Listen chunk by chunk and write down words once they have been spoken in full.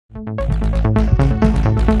In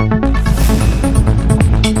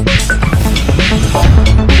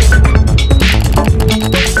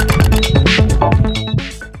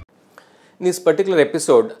this particular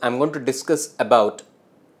episode, I am going to discuss about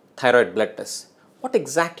thyroid blood tests. What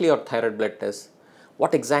exactly are thyroid blood tests?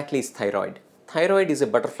 What exactly is thyroid? Thyroid is a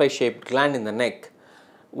butterfly shaped gland in the neck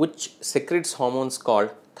which secretes hormones called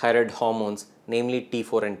thyroid hormones, namely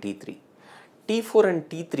T4 and T3. T4 and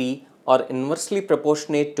T3 are inversely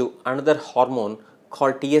proportionate to another hormone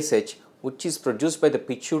called TSH, which is produced by the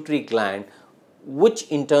pituitary gland, which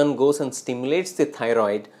in turn goes and stimulates the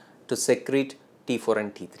thyroid to secrete T4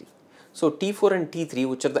 and T3. So T4 and T3,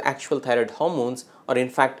 which are the actual thyroid hormones, are in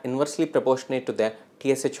fact inversely proportionate to the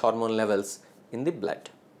TSH hormone levels in the blood.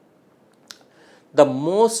 The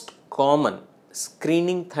most common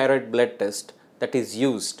screening thyroid blood test that is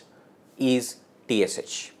used is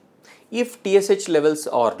TSH. If TSH levels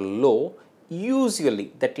are low,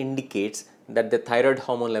 usually that indicates that the thyroid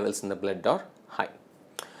hormone levels in the blood are high.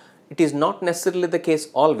 It is not necessarily the case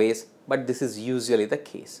always, but this is usually the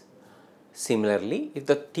case. Similarly, if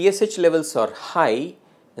the TSH levels are high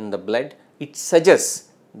in the blood, it suggests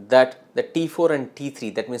that the T4 and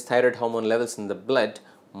T3, that means thyroid hormone levels in the blood,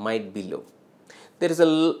 might be low. There is a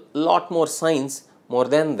lot more science more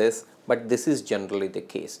than this, but this is generally the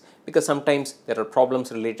case because sometimes there are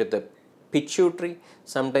problems related to the pituitary,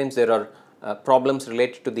 sometimes there are problems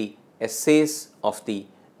related to the assays of the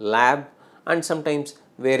lab, and sometimes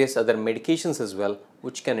various other medications as well,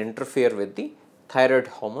 which can interfere with the thyroid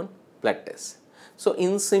hormone blood test. So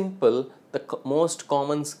in simple, the most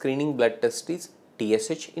common screening blood test is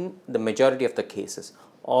TSH in the majority of the cases,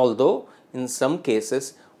 although in some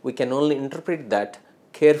cases we can only interpret that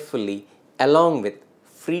carefully along with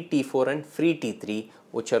free T4 and free T3,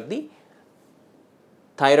 which are the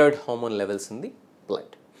thyroid hormone levels in the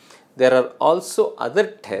blood. There are also other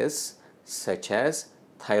tests such as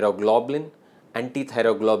thyroglobulin,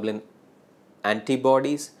 anti-thyroglobulin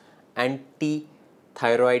antibodies,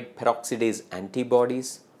 anti-thyroid peroxidase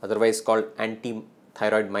antibodies, otherwise called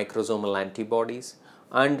anti-thyroid microsomal antibodies,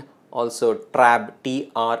 and also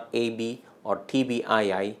TRAB or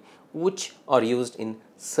TBII, which are used in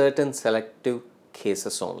certain selective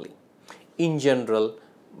cases only. In general,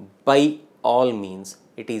 by all means,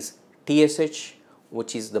 it is TSH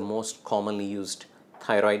which is the most commonly used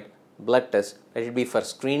thyroid blood test, let it be for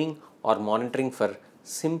screening or monitoring for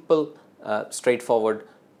simple, straightforward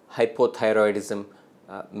hypothyroidism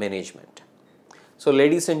management. So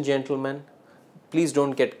ladies and gentlemen, please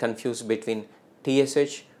don't get confused between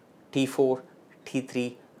TSH, T4,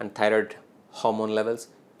 T3 and thyroid hormone levels.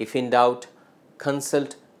 If in doubt,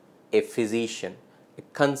 consult a physician,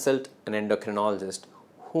 consult an endocrinologist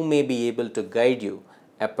who may be able to guide you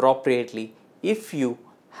appropriately if you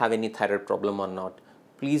have any thyroid problem or not.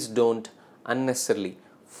 Please don't unnecessarily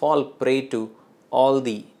fall prey to all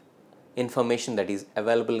the information that is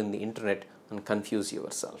available in the internet and confuse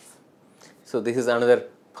yourself. So this is another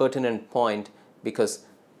pertinent point because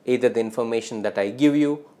either the information that I give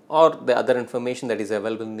you or the other information that is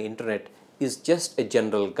available in the internet is just a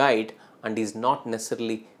general guide and is not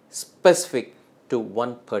necessarily specific to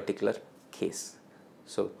one particular case.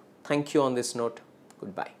 So thank you on this note.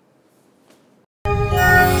 Goodbye.